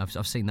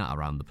 I've seen that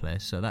around the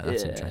place, so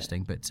that's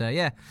interesting. But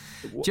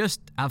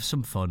just have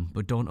some fun,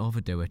 but don't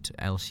overdo it,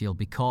 else you'll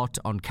be caught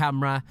on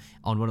camera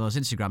on one of those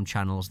Instagram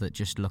channels that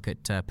just look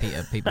at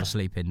people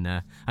asleep in...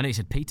 I know you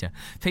said Peter.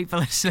 People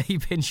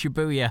asleep in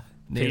Shibuya.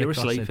 Peter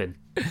asleep in.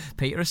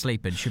 Peter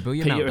asleep in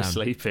Shibuya Peter meltdown.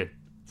 asleep in.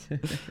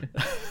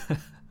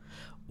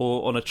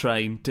 Or on a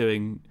train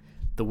doing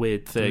the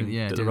weird thing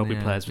that the rugby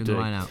players were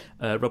doing.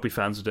 Rugby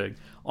fans are doing.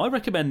 I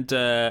recommend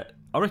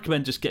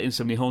just getting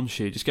some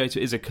Nihonshu. Just go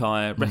to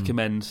izakaya,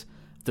 recommend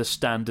the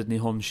standard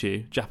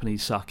Nihonshu,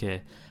 Japanese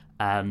sake,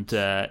 and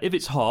if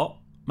it's hot,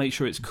 make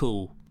sure it's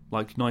cool,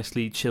 like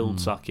nicely chilled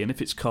sake. And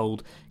if it's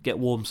cold, get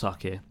warm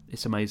sake.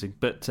 It's amazing.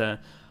 But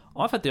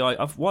I've had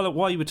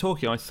while you were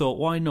talking, I thought,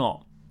 why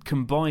not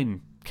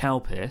combine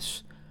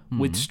Calpis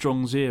with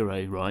Strong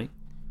Zero, right?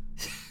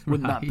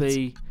 Wouldn't that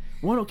be...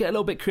 Why not get a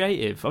little bit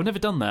creative? I've never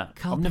done that.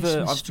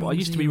 I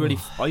used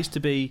to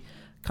be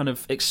kind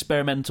of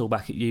experimental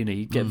back at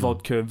uni. Get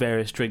vodka and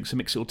various drinks and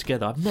mix it all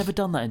together. I've never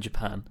done that in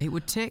Japan. It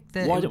would take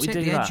the Why don't we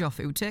do that? edge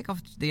off. It would take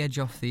off the edge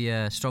off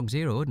the Strong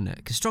Zero, wouldn't it?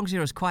 Because Strong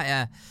Zero is quite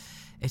a...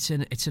 It's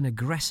an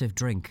aggressive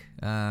drink.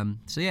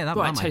 So yeah, that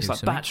might tastes like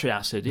something. Battery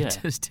acid. Yeah, it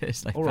does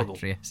taste like horrible.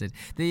 battery acid.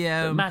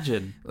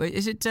 Imagine.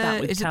 Is it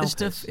with the Calpis.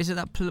 stuff? Is it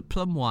that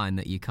plum wine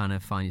that you kind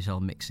of find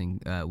yourself mixing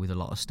with a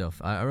lot of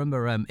stuff? I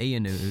remember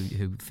Ian,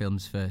 who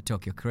films for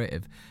Tokyo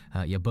Creative,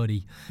 your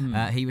buddy.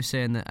 He was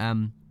saying that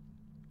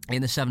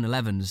in the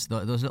 7-Elevens,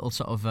 those little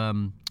sort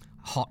of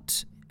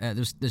hot,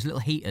 there's little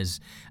heaters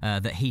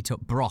that heat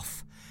up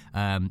broth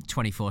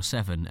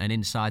 24/7, and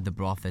inside the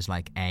broth there's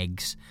like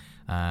eggs.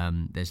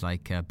 There's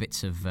like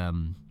bits of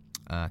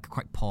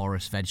quite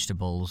porous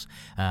vegetables,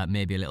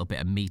 maybe a little bit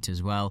of meat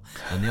as well,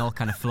 and they all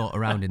kind of float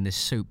around in this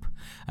soup.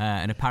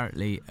 And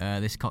apparently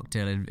this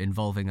cocktail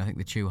involving, I think,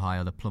 the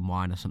Chuhai or the plum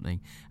wine or something,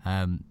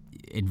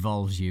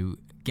 involves you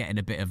getting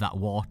a bit of that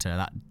water,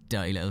 that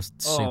dirty little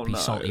soupy,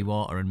 salty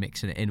water, and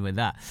mixing it in with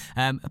that.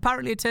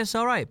 Apparently it tastes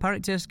all right.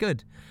 Apparently it tastes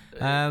good.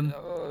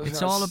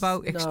 It's all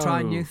about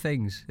trying new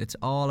things. It's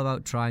all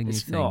about trying new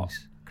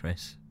things,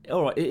 Chris.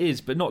 All right, it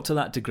is, but not to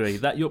that degree.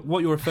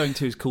 What you're referring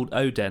to is called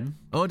Oden.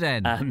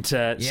 Oden. And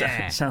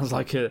it sounds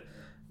like a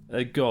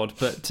god,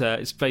 but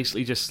it's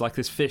basically just like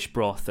this fish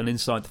broth, and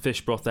inside the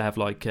fish broth they have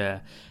like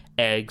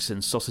eggs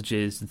and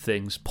sausages and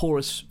things.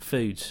 Porous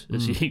foods,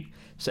 as you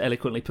so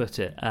eloquently put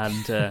it.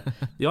 And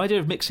the idea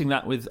of mixing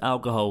that with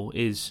alcohol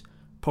is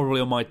probably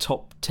on my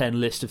top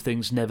 10 list of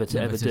things never to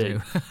ever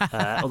do.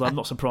 Although I'm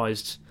not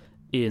surprised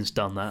Ian's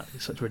done that.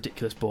 He's such a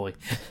ridiculous boy.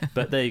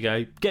 But there you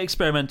go. Get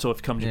experimental if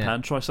you come to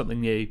Japan. Try something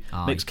new.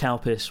 Mix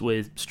Calpis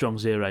with Strong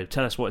Zero.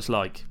 Tell us what it's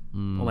like.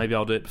 Or maybe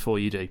I'll do it before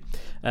you do.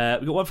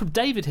 We've got one from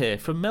David here,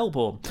 from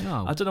Melbourne.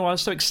 I don't know why I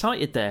was so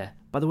excited there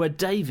by the word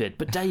David,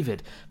 but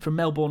David from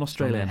Melbourne,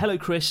 Australia. Hello,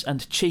 Chris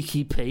and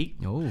Cheeky Pete.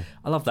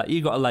 I love that.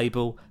 You got a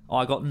label.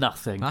 I got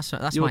nothing. That's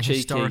You're my cheeky.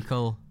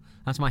 historical.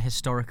 That's my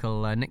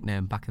historical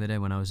nickname back in the day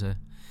when I was a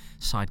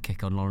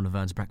sidekick on Lauren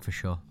Laverne's breakfast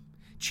show.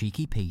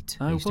 Cheeky Pete.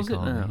 Oh, was it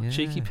now? Yeah.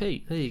 Cheeky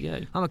Pete. There you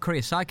go. I'm a career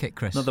sidekick,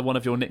 Chris. Another one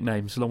of your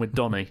nicknames, along with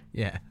Donny.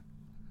 Yeah.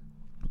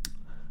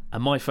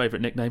 And my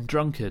favourite nickname,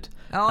 Drunkard.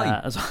 Get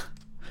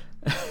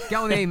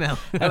on the email.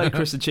 Hello,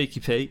 Chris and Cheeky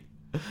Pete.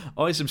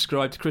 I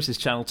subscribed to Chris's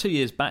channel 2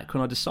 years back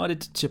when I decided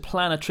to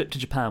plan a trip to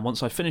Japan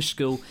once I finished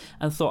school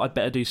and thought I'd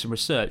better do some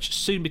research.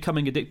 Soon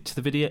becoming addicted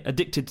to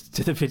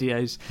the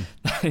videos,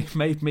 they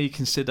made me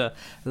consider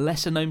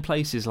lesser known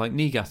places like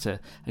Niigata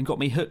and got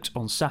me hooked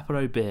on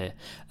Sapporo beer.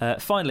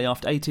 Finally,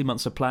 after 18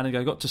 months of planning,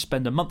 I got to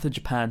spend a month in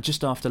Japan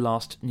just after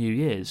last New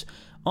Year's.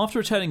 After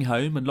returning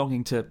home and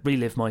longing to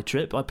relive my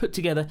trip, I put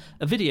together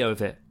a video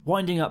of it,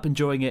 winding up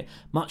enjoying it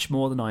much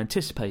more than I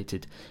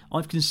anticipated.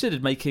 I've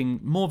considered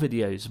making more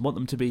videos and want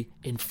them to be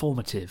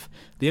informative.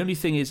 The only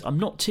thing is I'm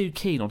not too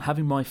keen on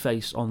having my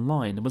face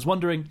online and was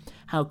wondering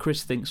how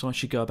Chris thinks I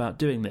should go about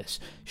doing this.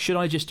 Should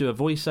I just do a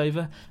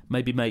voiceover,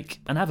 maybe make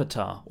an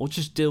avatar, or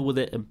just deal with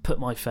it and put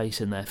my face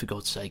in there for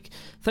God's sake?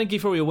 Thank you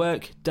for all your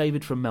work,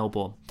 David from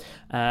Melbourne.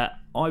 I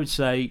would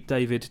say,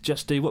 David,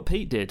 just do what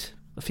Pete did.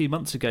 a few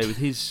months ago with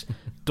his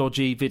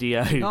dodgy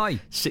video, Aye.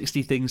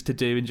 60 Things to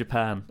Do in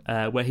Japan,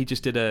 where he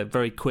just did a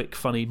very quick,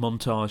 funny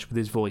montage with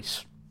his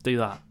voice. Do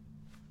that.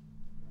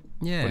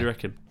 Yeah. What do you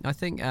reckon? I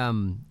think,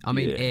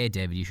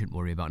 David, you shouldn't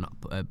worry about not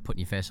putting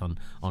your face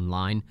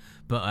online,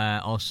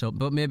 but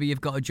maybe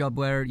you've got a job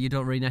where you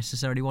don't really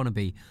necessarily want to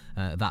be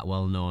that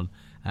well known.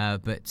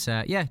 Just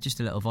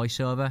a little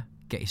voiceover,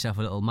 get yourself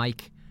a little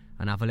mic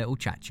and have a little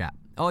chat.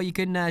 Or you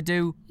can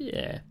do...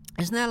 Yeah.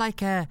 Isn't there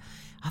like a...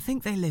 I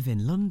think they live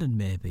in London,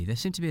 maybe. They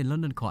seem to be in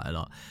London quite a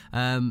lot.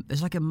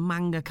 There's like a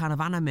manga kind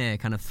of anime,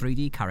 kind of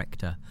 3D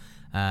character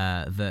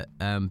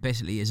that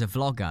basically is a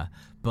vlogger,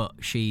 but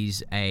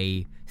she's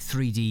a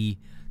 3D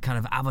kind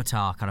of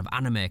avatar, kind of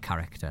anime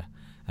character.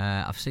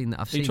 I've seen that.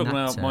 Are you talking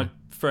about my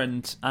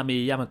friend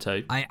Ami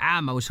Yamato? I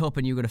am. I was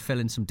hoping you were going to fill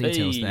in some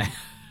details there.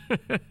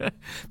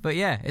 But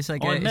yeah, it's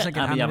like an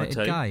animated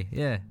Yamato. guy.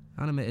 Yeah,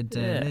 animated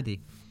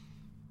lady.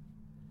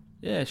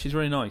 Yeah, she's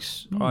really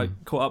nice. I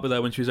caught up with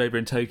her when she was over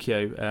in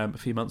Tokyo a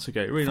few months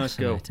ago. Really nice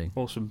girl.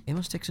 Awesome. It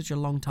must take such a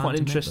long time. Quite to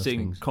an make those interesting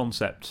things.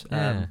 concept.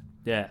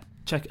 Yeah.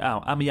 Check it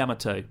out. Ami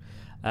Yamato.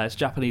 It's a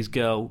Japanese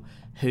girl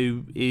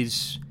who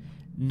is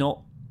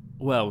not...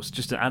 Well, it's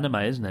just an anime,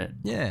 isn't it?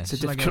 Yeah,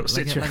 it's a like difficult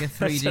situation. Like a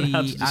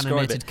 3D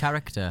animated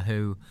character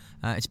who...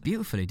 it's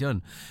beautifully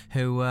done.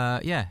 Who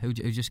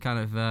just kind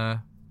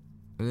of...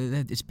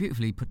 it's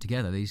beautifully put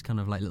together, these kind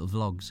of like little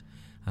vlogs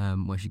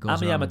where she goes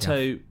Ami around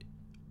Yamato...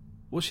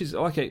 Well, she's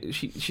okay.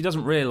 She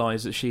doesn't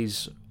realise that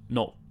she's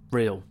not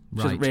real.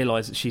 She doesn't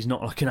realise that she's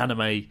not like an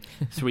anime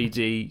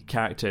 3D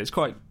character. It's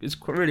quite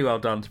really well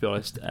done, to be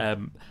honest.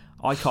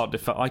 I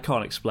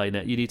can't explain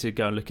it. You need to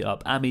go and look it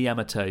up. Ami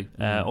Yamato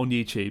on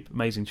YouTube,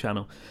 amazing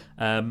channel.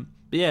 But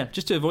yeah,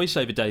 just do a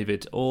voiceover,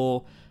 David,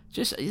 or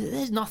just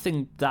there's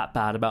nothing that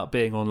bad about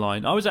being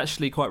online. I was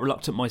actually quite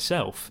reluctant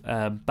myself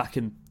back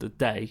in the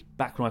day,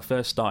 back when I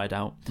first started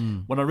out,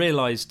 when I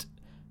realised.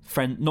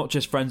 Not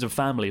just friends and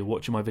family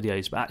watching my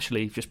videos, but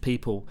actually just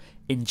people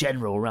in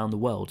general around the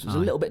world. It was a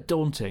little bit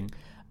daunting.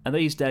 And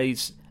these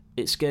days,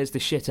 it scares the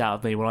shit out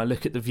of me when I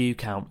look at the view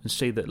count and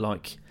see that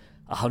like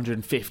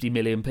 150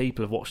 million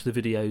people have watched the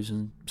videos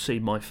and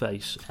seen my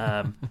face.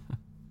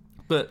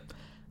 But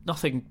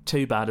nothing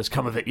too bad has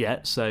come of it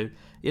yet, so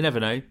you never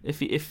know.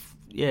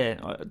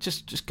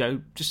 Just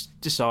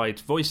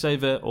decide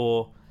voiceover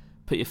or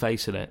put your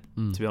face in it,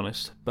 to be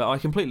honest. But I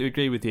completely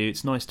agree with you.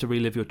 It's nice to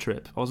relive your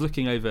trip. I was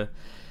looking over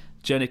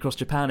Journey Across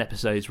Japan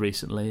episodes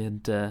recently,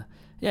 and it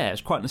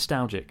was quite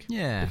nostalgic.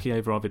 Yeah, looking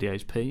over our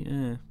videos, Pete.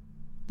 Yeah,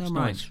 damn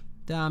right. Nice.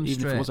 Damn Even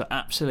straight. if it was an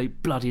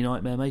absolute bloody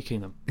nightmare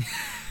making them.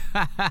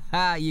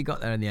 You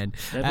got there in the end.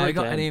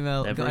 Got an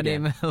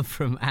email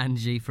from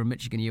Angie from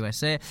Michigan,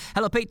 USA.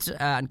 Hello, Pete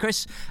and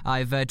Chris.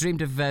 I've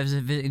dreamed of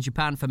visiting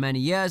Japan for many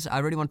years. I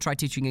really want to try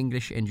teaching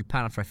English in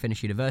Japan after I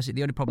finish university.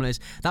 The only problem is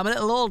that I'm a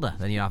little older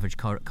than your average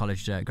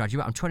college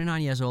graduate. I'm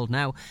 29 years old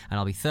now, and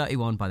I'll be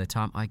 31 by the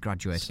time I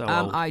graduate. So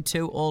Am old. I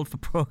too old for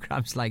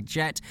programs like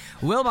JET?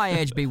 Will my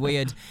age be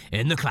weird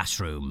in the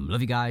classroom?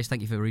 Love you guys.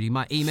 Thank you for reading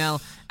my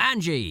email.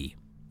 Angie.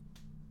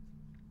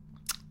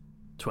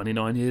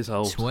 29 years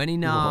old.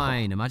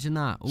 29. Imagine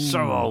that. Ooh,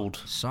 So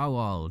old. So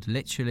old.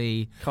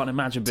 Literally. Can't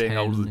imagine being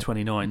older than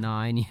 29.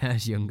 9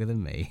 years younger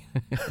than me.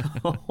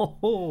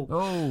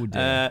 Oh,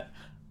 dear.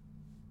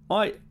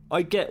 I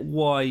get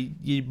why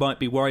you might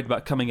be worried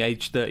about coming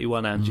age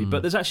 31, Angie,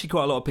 but there's actually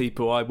quite a lot of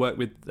people. I work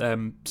with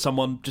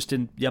someone just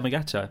in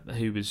Yamagata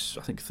who was,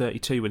 I think,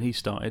 32 when he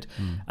started,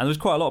 and there was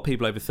quite a lot of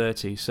people over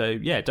 30. So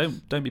yeah,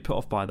 don't be put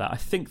off by that. I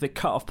think the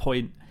cut-off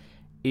point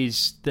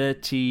is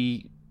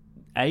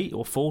 38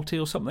 or 40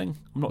 or something.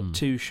 I'm not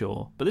too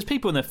sure, but there's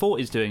people in their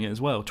 40s doing it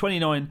as well.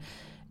 29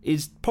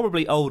 is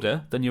probably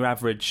older than your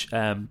average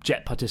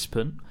JET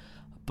participant,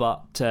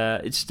 but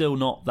it's still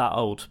not that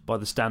old by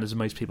the standards of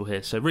most people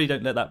here. So really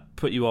don't let that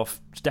put you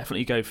off. Just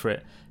definitely go for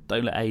it.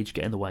 Don't let age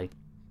get in the way.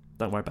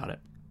 Don't worry about it.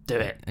 Do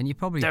it. And you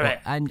probably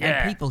and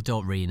people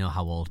don't really know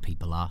how old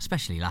people are,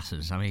 especially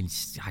lasses. I mean,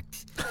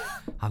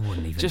 I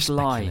wouldn't even just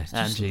lie,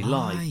 Angie. Just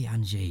lie,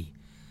 Angie.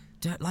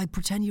 Like,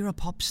 pretend you're a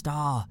pop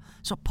star.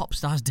 That's what pop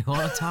stars do all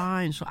the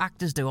time. That's what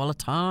actors do all the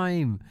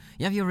time.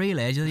 You have your real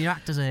age and your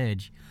actor's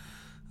age.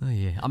 Oh,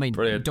 yeah. I mean,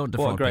 brilliant. Don't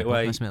defraud people.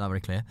 Let's make that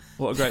very clear.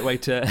 What a great way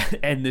to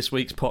end this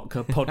week's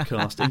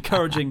podcast,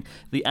 encouraging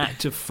the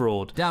act of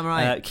fraud. Damn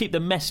right. Keep the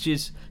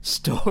messages,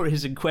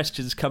 stories and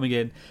questions coming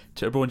in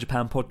to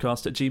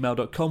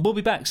abroadinjapanpodcast@gmail.com. We'll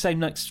be back same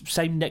next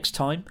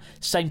time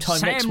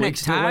next week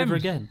to do it over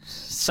again.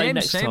 Same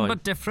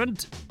but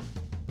different.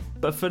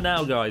 But for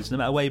now, guys, no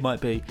matter where you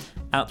might be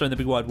out there in the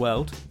big wide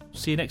world,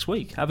 see you next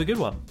week. Have a good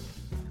one.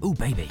 Ooh,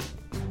 baby.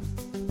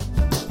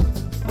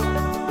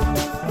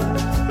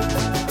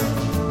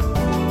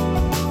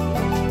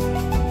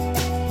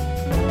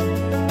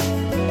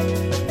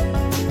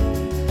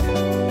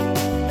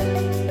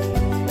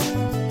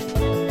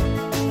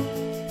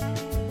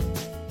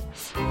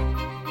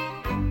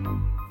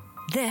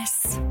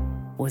 This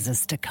was a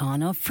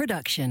Stakhanov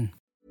production.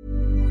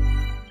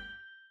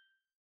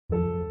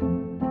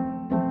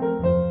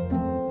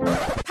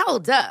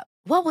 Hold up.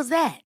 What was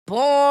that?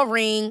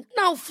 Boring.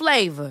 No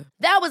flavor.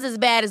 That was as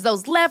bad as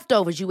those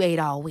leftovers you ate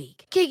all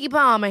week. Keke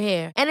Palmer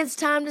here, and it's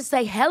time to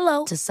say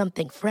hello to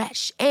something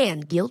fresh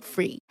and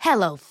guilt-free.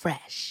 Hello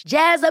Fresh.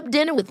 Jazz up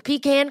dinner with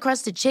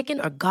pecan-crusted chicken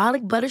or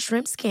garlic butter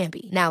shrimp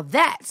scampi. Now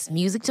that's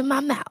music to my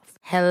mouth.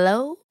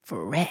 Hello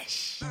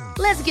Fresh.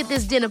 Let's get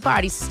this dinner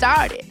party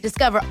started.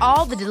 Discover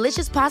all the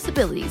delicious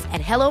possibilities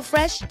at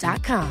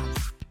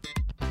HelloFresh.com.